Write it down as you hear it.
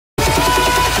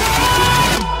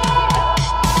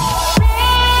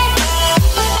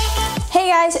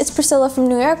guys, it's Priscilla from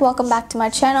New York. Welcome back to my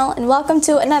channel and welcome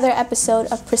to another episode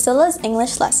of Priscilla's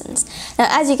English Lessons. Now,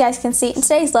 as you guys can see in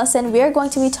today's lesson, we are going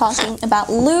to be talking about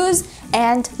lose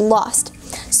and lost.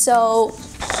 So,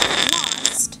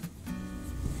 lost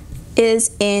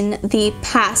is in the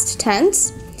past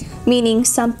tense, meaning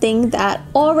something that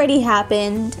already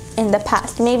happened in the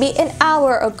past, maybe an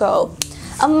hour ago,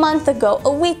 a month ago,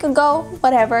 a week ago,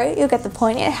 whatever, you get the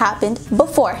point, it happened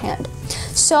beforehand.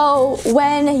 So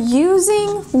when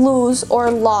using lose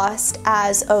or lost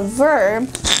as a verb,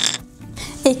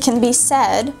 it can be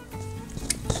said,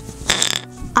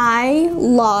 I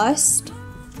lost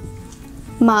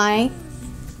my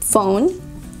phone.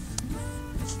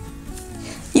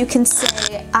 You can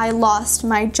say, I lost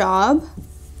my job.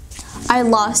 I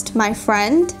lost my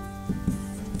friend.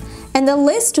 And the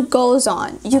list goes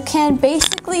on. You can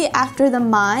basically, after the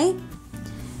my,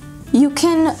 you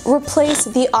can replace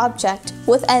the object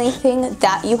with anything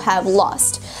that you have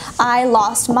lost. I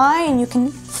lost my, and you can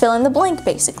fill in the blank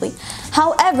basically.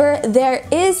 However, there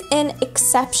is an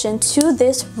exception to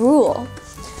this rule.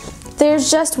 There's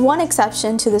just one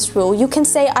exception to this rule. You can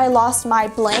say I lost my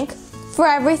blank for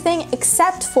everything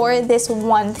except for this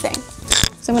one thing.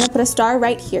 So I'm going to put a star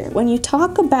right here. When you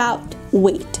talk about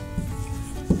weight.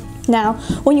 Now,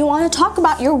 when you want to talk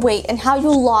about your weight and how you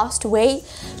lost weight,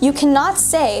 you cannot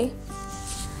say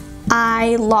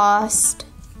I lost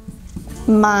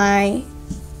my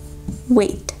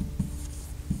weight.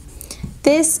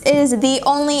 This is the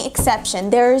only exception.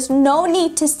 There is no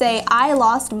need to say I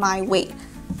lost my weight.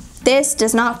 This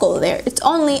does not go there. It's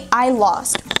only I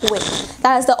lost weight.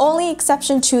 That is the only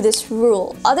exception to this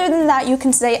rule. Other than that, you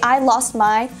can say I lost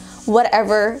my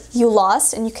whatever you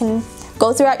lost, and you can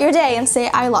go throughout your day and say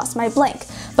I lost my blank.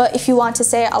 But if you want to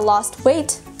say I lost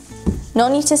weight, no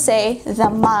need to say the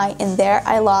my in there.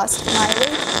 I lost my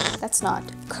weight. That's not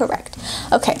correct.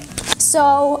 Okay,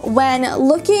 so when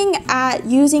looking at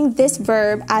using this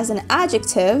verb as an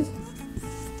adjective,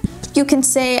 you can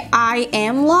say I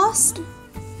am lost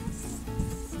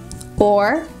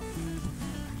or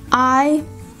I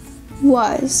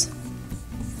was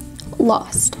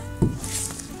lost.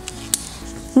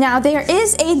 Now, there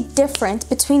is a difference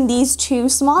between these two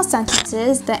small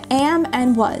sentences, the am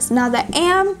and was. Now, the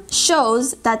am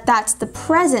shows that that's the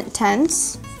present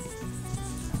tense,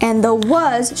 and the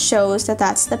was shows that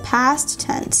that's the past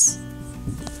tense.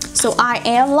 So, I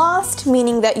am lost,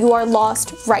 meaning that you are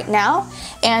lost right now,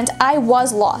 and I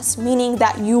was lost, meaning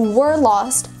that you were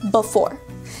lost before.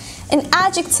 An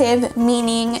adjective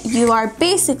meaning you are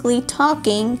basically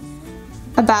talking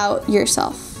about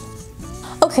yourself.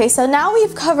 Okay, so now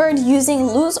we've covered using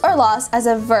lose or lost as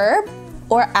a verb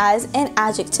or as an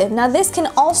adjective. Now this can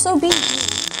also be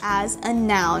used as a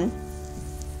noun.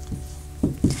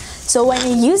 So when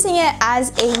you're using it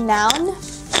as a noun,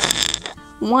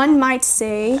 one might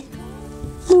say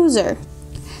loser.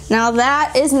 Now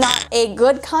that is not a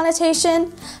good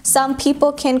connotation. Some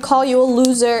people can call you a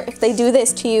loser if they do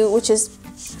this to you, which is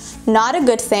not a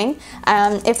good thing.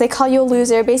 If they call you a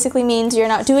loser, it basically means you're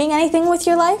not doing anything with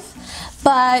your life.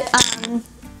 But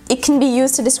it can be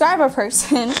used to describe a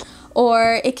person,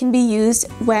 or it can be used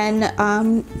when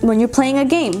you're playing a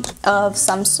game of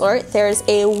some sort. There's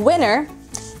a winner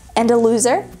and a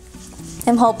loser.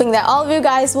 I'm hoping that all of you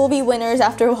guys will be winners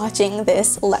after watching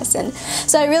this lesson.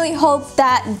 So I really hope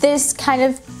that this kind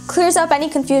of clears up any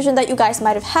confusion that you guys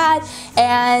might have had,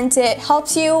 and it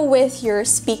helps you with your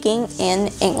speaking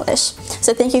in English.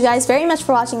 So thank you guys very much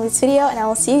for watching this video, and I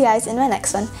will see you guys in my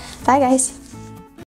next one. Bye guys!